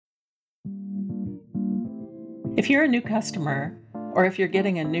If you're a new customer, or if you're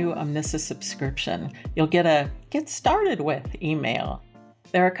getting a new Omnissa subscription, you'll get a Get Started With email.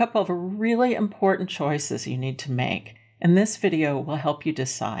 There are a couple of really important choices you need to make, and this video will help you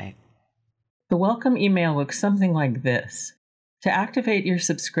decide. The welcome email looks something like this. To activate your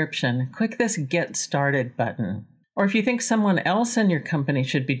subscription, click this Get Started button. Or if you think someone else in your company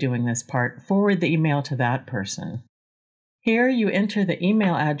should be doing this part, forward the email to that person. Here you enter the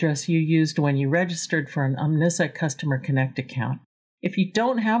email address you used when you registered for an Omnissa Customer Connect account. If you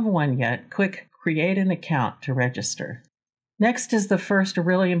don't have one yet, click Create an Account to register. Next is the first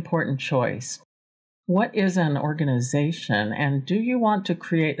really important choice. What is an organization, and do you want to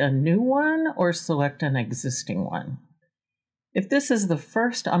create a new one or select an existing one? If this is the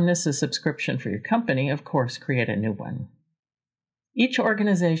first Omnissa subscription for your company, of course, create a new one. Each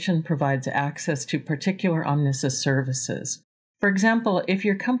organization provides access to particular Omnissa services. For example, if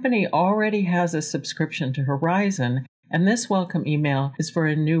your company already has a subscription to Horizon, and this welcome email is for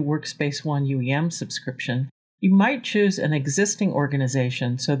a new Workspace ONE UEM subscription, you might choose an existing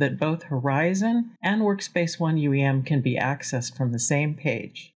organization so that both Horizon and Workspace ONE UEM can be accessed from the same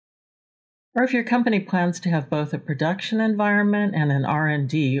page. Or if your company plans to have both a production environment and an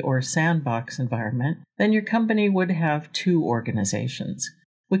R&D or sandbox environment, then your company would have two organizations.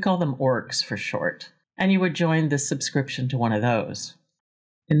 We call them orgs for short, and you would join this subscription to one of those.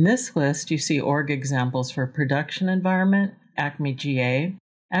 In this list, you see org examples for production environment, Acme GA,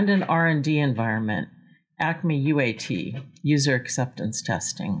 and an R&D environment, Acme UAT, User Acceptance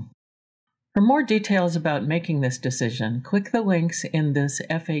Testing. For more details about making this decision, click the links in this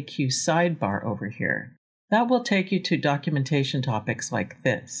FAQ sidebar over here. That will take you to documentation topics like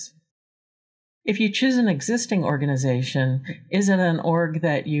this. If you choose an existing organization, is it an org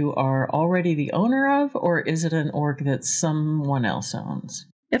that you are already the owner of, or is it an org that someone else owns?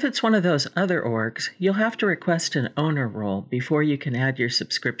 If it's one of those other orgs, you'll have to request an owner role before you can add your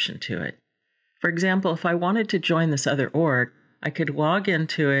subscription to it. For example, if I wanted to join this other org, I could log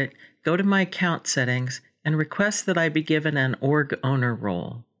into it, go to my account settings, and request that I be given an org owner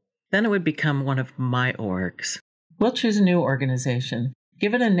role. Then it would become one of my orgs. We'll choose a new organization,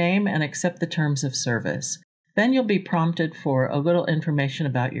 give it a name, and accept the terms of service. Then you'll be prompted for a little information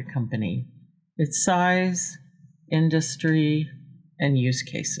about your company, its size, industry, and use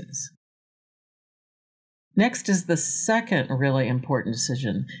cases. Next is the second really important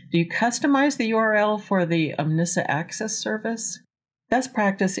decision. Do you customize the URL for the Omnissa Access service? Best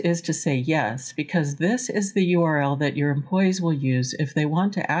practice is to say yes, because this is the URL that your employees will use if they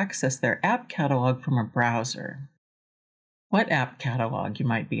want to access their app catalog from a browser. What app catalog, you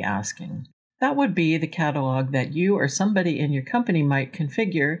might be asking? That would be the catalog that you or somebody in your company might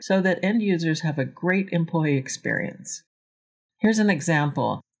configure so that end users have a great employee experience. Here's an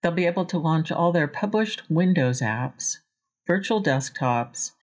example. They'll be able to launch all their published Windows apps, virtual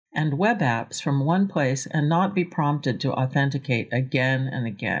desktops, and web apps from one place and not be prompted to authenticate again and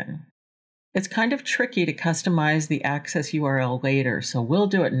again. It's kind of tricky to customize the access URL later, so we'll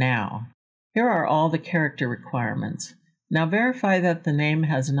do it now. Here are all the character requirements. Now verify that the name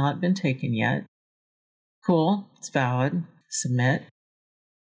has not been taken yet. Cool, it's valid. Submit.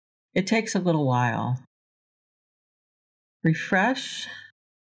 It takes a little while. Refresh.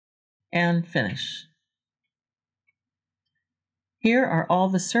 And finish. Here are all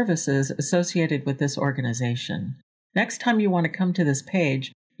the services associated with this organization. Next time you want to come to this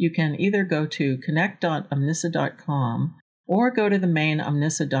page, you can either go to connect.omnissa.com or go to the main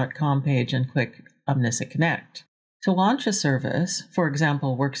omnissa.com page and click Omnissa Connect. To launch a service, for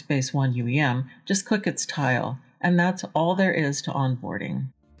example, Workspace ONE UEM, just click its tile, and that's all there is to onboarding.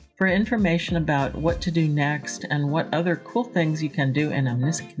 For information about what to do next and what other cool things you can do in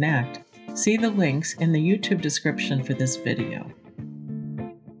Omnissa Connect, see the links in the YouTube description for this video.